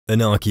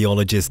An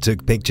archaeologist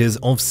took pictures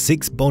of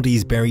 6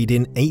 bodies buried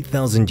in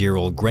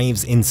 8,000-year-old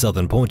graves in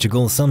southern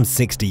Portugal some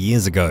 60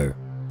 years ago.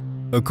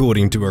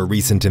 According to a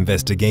recent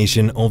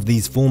investigation of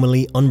these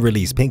formerly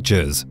unreleased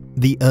pictures,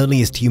 the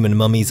earliest human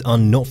mummies are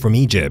not from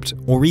Egypt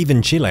or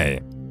even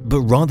Chile, but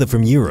rather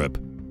from Europe.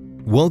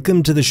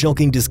 Welcome to the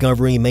shocking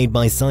discovery made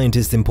by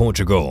scientists in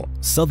Portugal,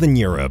 southern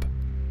Europe.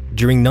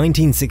 During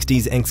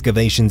 1960s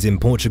excavations in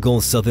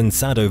Portugal's southern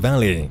Sado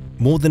Valley,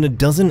 more than a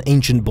dozen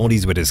ancient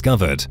bodies were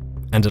discovered,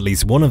 and at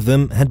least one of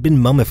them had been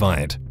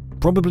mummified,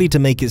 probably to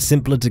make it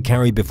simpler to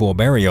carry before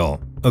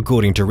burial,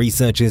 according to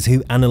researchers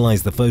who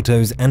analyzed the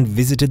photos and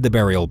visited the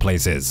burial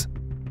places.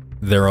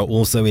 There are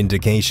also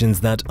indications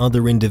that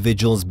other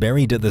individuals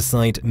buried at the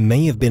site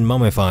may have been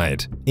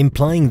mummified,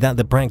 implying that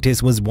the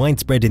practice was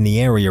widespread in the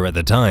area at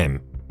the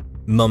time.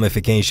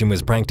 Mummification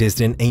was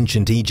practiced in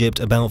ancient Egypt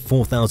about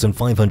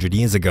 4,500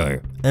 years ago,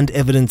 and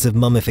evidence of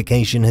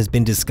mummification has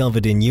been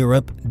discovered in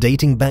Europe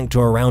dating back to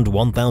around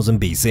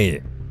 1000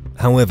 BC.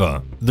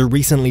 However, the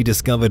recently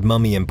discovered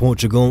mummy in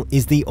Portugal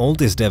is the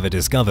oldest ever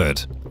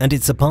discovered, and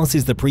it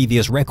surpasses the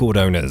previous record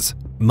owners,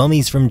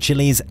 mummies from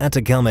Chile's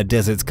Atacama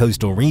Desert's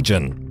coastal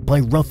region, by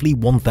roughly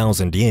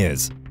 1,000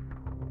 years.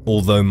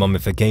 Although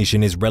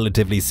mummification is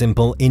relatively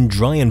simple in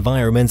dry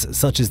environments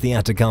such as the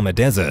Atacama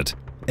Desert,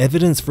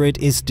 evidence for it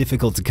is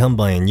difficult to come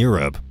by in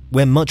Europe,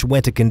 where much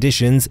wetter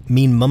conditions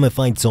mean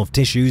mummified soft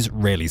tissues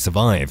rarely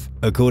survive,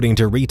 according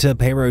to Rita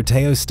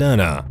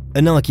Sterna,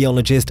 an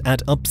archaeologist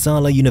at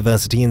Uppsala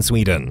University in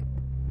Sweden.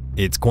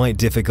 It's quite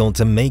difficult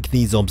to make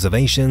these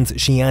observations,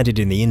 she added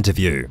in the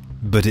interview,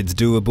 but it's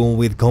doable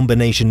with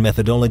combination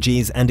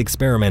methodologies and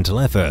experimental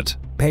effort.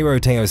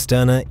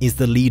 Sterna is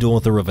the lead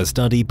author of a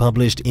study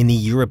published in the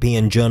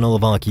European Journal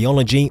of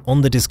Archaeology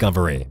on the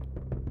discovery.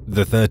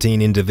 The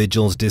 13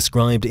 individuals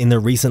described in the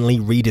recently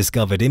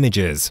rediscovered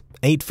images,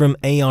 8 from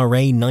ARA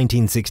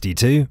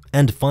 1962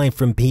 and 5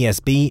 from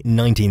PSB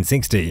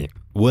 1960,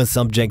 were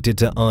subjected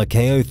to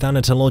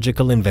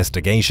archaeothanatological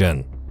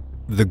investigation.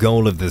 The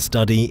goal of the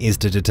study is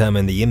to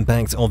determine the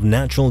impacts of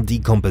natural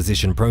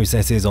decomposition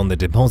processes on the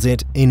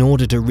deposit in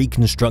order to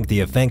reconstruct the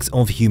effects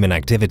of human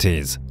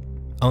activities.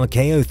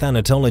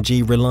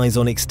 Archaeothanatology relies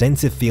on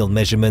extensive field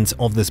measurements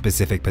of the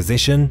specific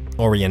position,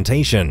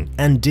 orientation,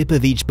 and dip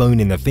of each bone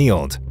in the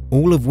field,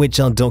 all of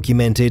which are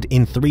documented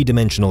in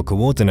 3-dimensional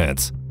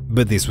coordinates,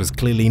 but this was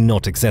clearly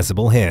not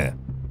accessible here.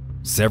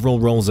 Several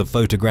rolls of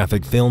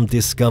photographic film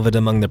discovered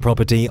among the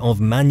property of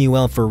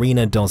Manuel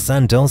Farina dos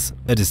Santos,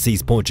 a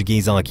deceased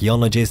Portuguese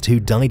archaeologist who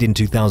died in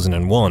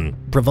 2001,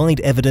 provide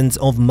evidence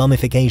of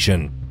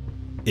mummification.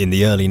 In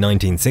the early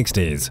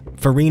 1960s,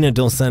 Farina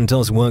dos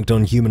Santos worked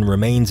on human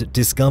remains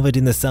discovered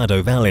in the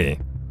Sado Valley.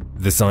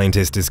 The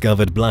scientist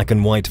discovered black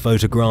and white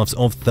photographs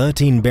of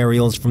 13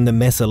 burials from the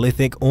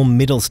Mesolithic or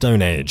Middle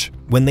Stone Age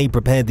when they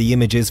prepared the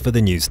images for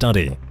the new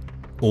study.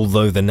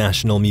 Although the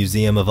National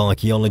Museum of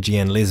Archaeology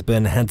in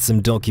Lisbon had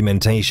some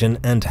documentation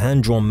and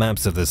hand-drawn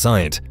maps of the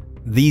site,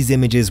 these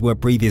images were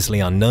previously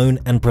unknown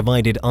and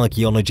provided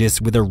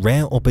archaeologists with a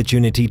rare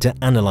opportunity to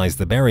analyze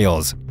the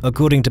burials,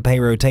 according to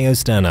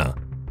Sterna.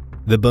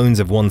 The bones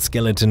of one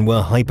skeleton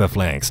were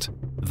hyperflexed.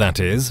 That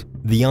is,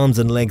 the arms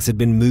and legs had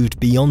been moved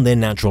beyond their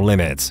natural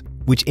limits,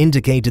 which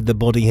indicated the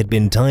body had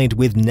been tied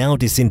with now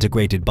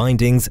disintegrated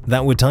bindings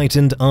that were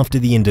tightened after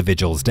the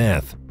individual's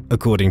death,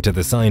 according to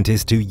the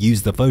scientist who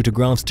used the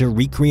photographs to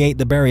recreate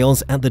the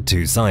burials at the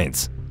 2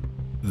 sites.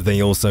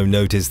 They also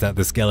noticed that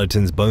the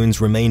skeleton's bones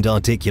remained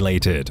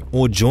articulated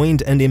or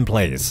joined and in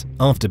place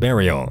after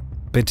burial,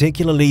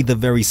 particularly the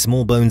very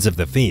small bones of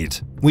the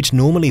feet, which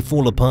normally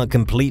fall apart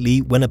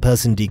completely when a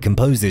person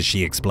decomposes,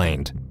 she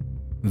explained.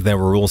 There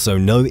were also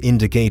no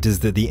indicators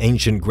that the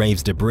ancient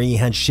grave's debris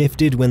had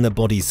shifted when the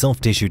body's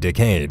soft tissue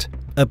decayed,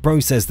 a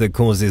process that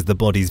causes the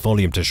body's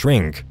volume to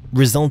shrink,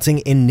 resulting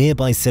in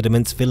nearby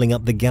sediments filling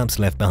up the gaps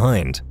left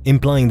behind,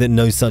 implying that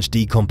no such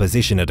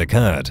decomposition had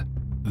occurred.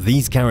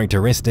 These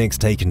characteristics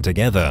taken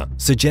together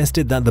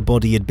suggested that the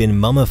body had been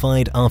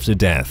mummified after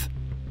death.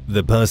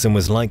 The person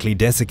was likely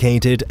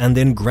desiccated and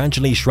then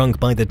gradually shrunk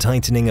by the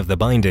tightening of the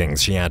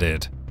bindings, she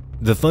added.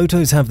 The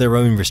photos have their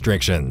own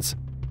restrictions.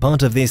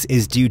 Part of this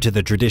is due to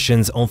the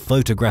traditions of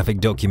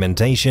photographic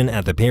documentation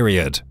at the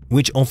period,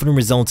 which often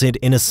resulted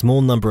in a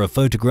small number of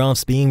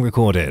photographs being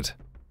recorded.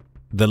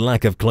 The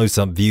lack of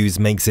close-up views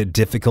makes it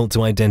difficult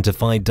to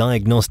identify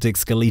diagnostic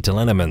skeletal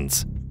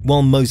elements.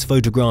 While most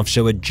photographs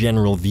show a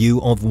general view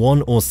of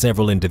one or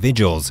several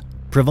individuals,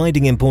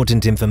 providing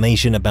important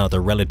information about the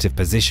relative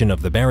position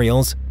of the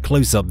burials,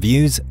 close-up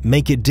views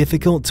make it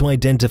difficult to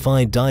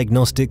identify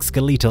diagnostic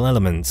skeletal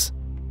elements.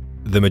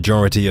 The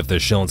majority of the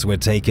shots were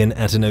taken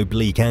at an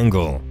oblique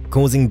angle,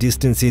 causing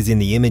distances in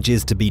the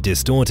images to be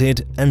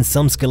distorted and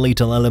some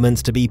skeletal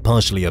elements to be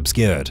partially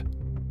obscured.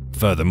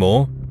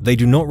 Furthermore, they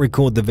do not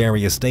record the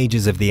various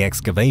stages of the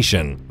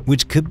excavation,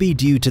 which could be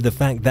due to the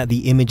fact that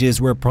the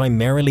images were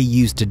primarily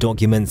used to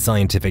document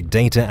scientific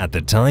data at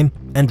the time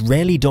and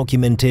rarely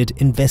documented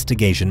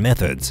investigation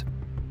methods.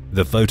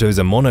 The photos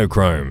are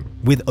monochrome,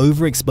 with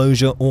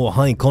overexposure or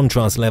high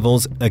contrast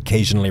levels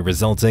occasionally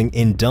resulting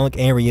in dark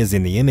areas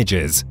in the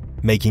images,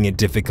 making it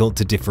difficult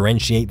to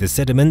differentiate the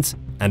sediments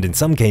and, in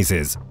some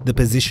cases, the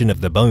position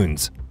of the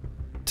bones.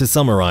 To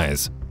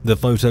summarize, the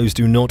photos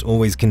do not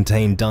always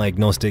contain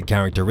diagnostic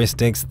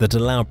characteristics that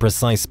allow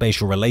precise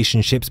spatial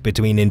relationships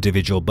between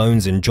individual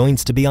bones and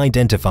joints to be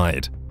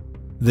identified.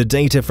 The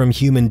data from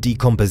human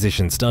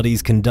decomposition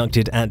studies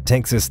conducted at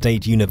Texas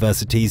State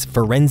University's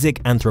Forensic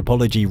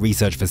Anthropology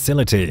Research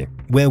Facility,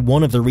 where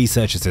one of the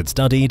researchers had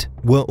studied,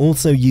 were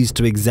also used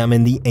to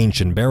examine the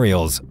ancient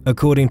burials,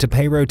 according to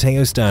Pedro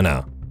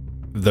Teosterna.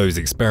 Those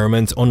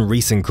experiments on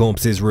recent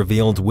corpses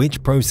revealed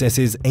which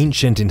processes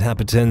ancient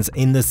inhabitants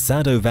in the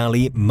Sado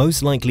Valley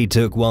most likely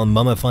took while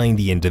mummifying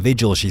the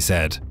individual, she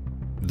said.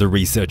 The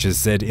researchers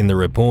said in the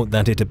report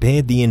that it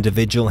appeared the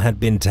individual had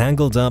been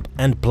tangled up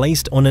and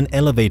placed on an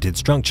elevated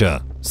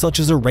structure, such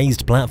as a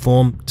raised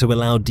platform, to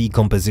allow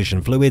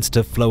decomposition fluids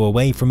to flow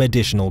away from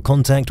additional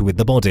contact with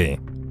the body.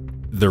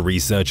 The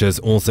researchers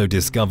also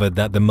discovered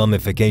that the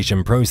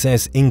mummification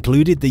process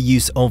included the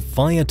use of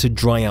fire to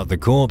dry out the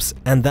corpse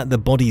and that the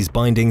body's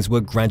bindings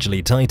were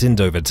gradually tightened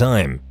over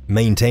time,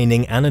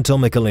 maintaining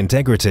anatomical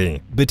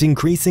integrity but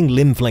increasing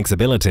limb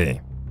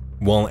flexibility.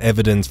 While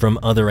evidence from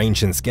other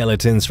ancient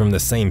skeletons from the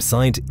same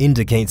site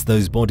indicates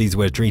those bodies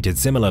were treated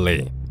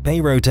similarly,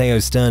 Pedro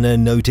Teosterna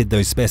noted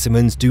those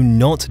specimens do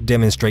not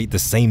demonstrate the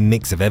same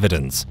mix of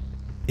evidence.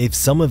 If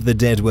some of the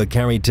dead were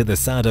carried to the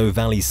Sado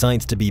Valley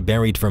sites to be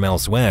buried from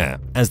elsewhere,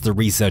 as the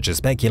researchers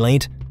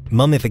speculate,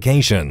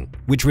 mummification,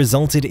 which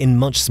resulted in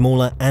much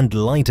smaller and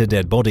lighter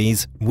dead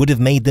bodies, would have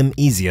made them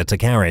easier to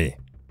carry.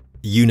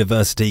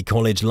 University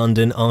College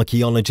London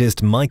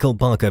archaeologist Michael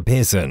Parker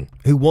Pearson,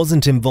 who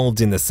wasn't involved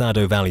in the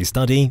Sado Valley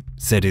study,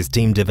 said his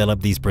team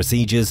developed these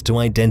procedures to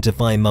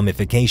identify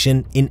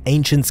mummification in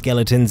ancient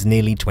skeletons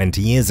nearly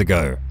 20 years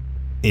ago.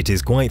 It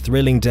is quite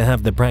thrilling to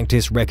have the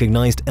practice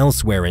recognized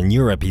elsewhere in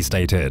Europe, he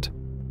stated.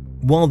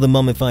 While the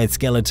mummified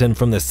skeleton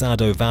from the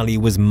Sado Valley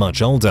was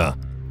much older,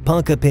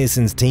 Parker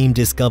Pearson's team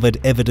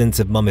discovered evidence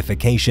of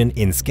mummification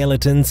in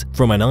skeletons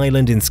from an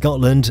island in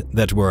Scotland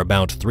that were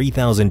about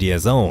 3,000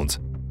 years old.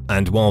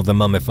 And while the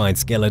mummified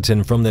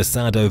skeleton from the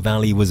Sado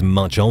Valley was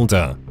much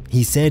older,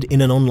 he said in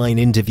an online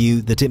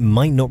interview that it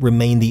might not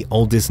remain the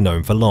oldest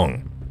known for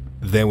long.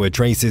 There were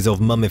traces of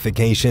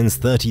mummifications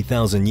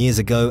 30,000 years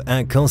ago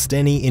at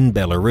Kosteni in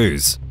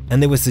Belarus,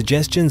 and there were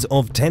suggestions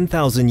of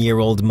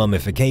 10,000-year-old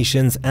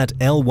mummifications at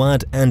El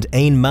Wad and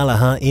Ain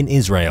Malaha in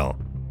Israel.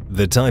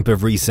 The type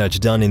of research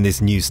done in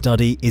this new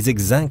study is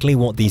exactly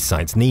what these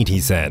sites need, he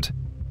said.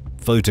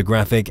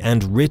 Photographic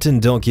and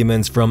written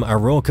documents from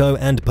Arauco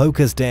and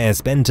Pocas de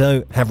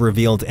Espento have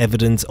revealed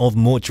evidence of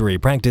mortuary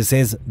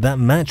practices that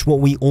match what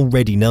we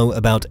already know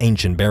about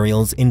ancient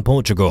burials in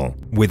Portugal,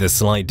 with a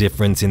slight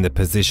difference in the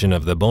position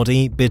of the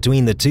body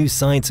between the two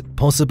sites,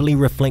 possibly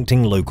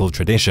reflecting local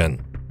tradition.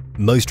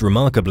 Most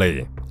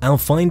remarkably, our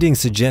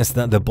findings suggest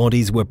that the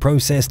bodies were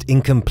processed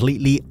in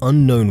completely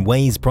unknown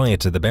ways prior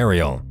to the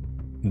burial.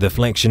 The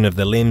flexion of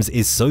the limbs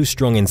is so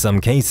strong in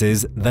some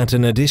cases that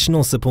an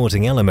additional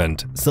supporting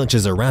element, such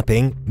as a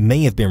wrapping,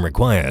 may have been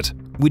required,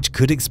 which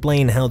could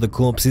explain how the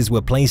corpses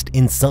were placed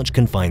in such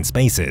confined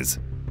spaces.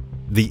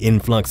 The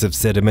influx of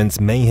sediments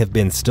may have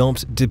been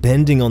stopped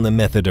depending on the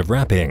method of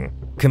wrapping,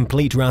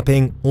 complete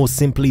wrapping, or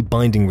simply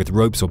binding with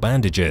ropes or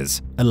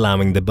bandages,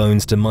 allowing the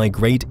bones to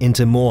migrate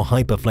into more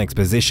hyperflex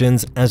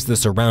positions as the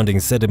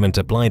surrounding sediment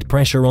applied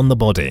pressure on the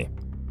body.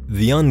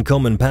 The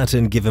uncommon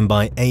pattern given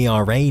by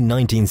ARA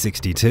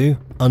 1962,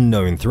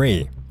 unknown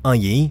 3,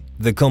 i.e.,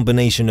 the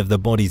combination of the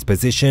body's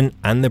position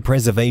and the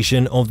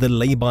preservation of the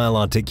labile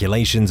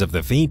articulations of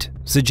the feet,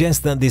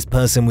 suggests that this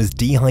person was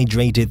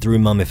dehydrated through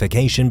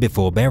mummification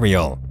before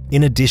burial,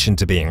 in addition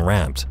to being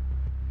wrapped.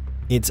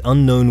 It's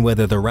unknown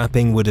whether the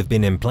wrapping would have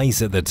been in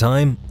place at the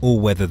time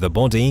or whether the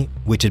body,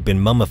 which had been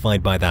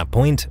mummified by that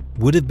point,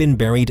 would have been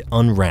buried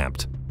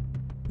unwrapped.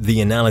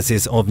 The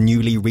analysis of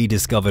newly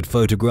rediscovered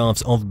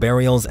photographs of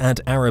burials at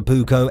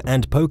Arapuco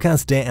and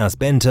Pocas de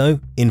Espento,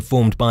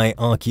 informed by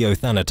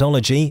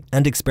archaeothanatology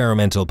and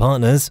experimental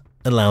partners,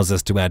 allows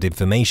us to add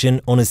information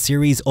on a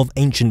series of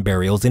ancient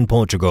burials in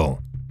Portugal.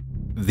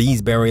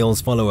 These burials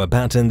follow a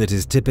pattern that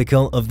is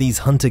typical of these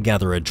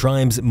hunter-gatherer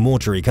tribes'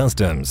 mortuary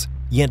customs,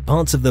 yet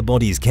parts of the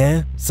body's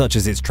care, such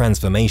as its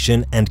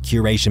transformation and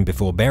curation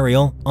before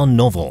burial, are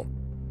novel.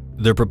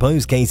 The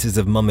proposed cases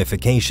of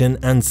mummification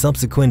and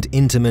subsequent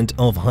interment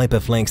of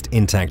hyperflexed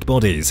intact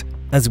bodies,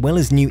 as well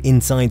as new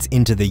insights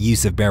into the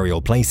use of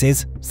burial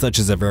places, such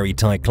as a very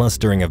tight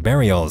clustering of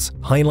burials,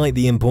 highlight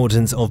the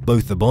importance of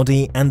both the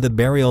body and the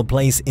burial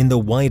place in the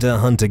wider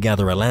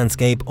hunter-gatherer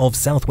landscape of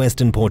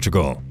southwestern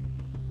Portugal.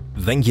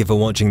 Thank you for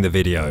watching the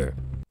video.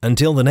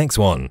 Until the next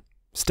one,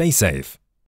 stay safe.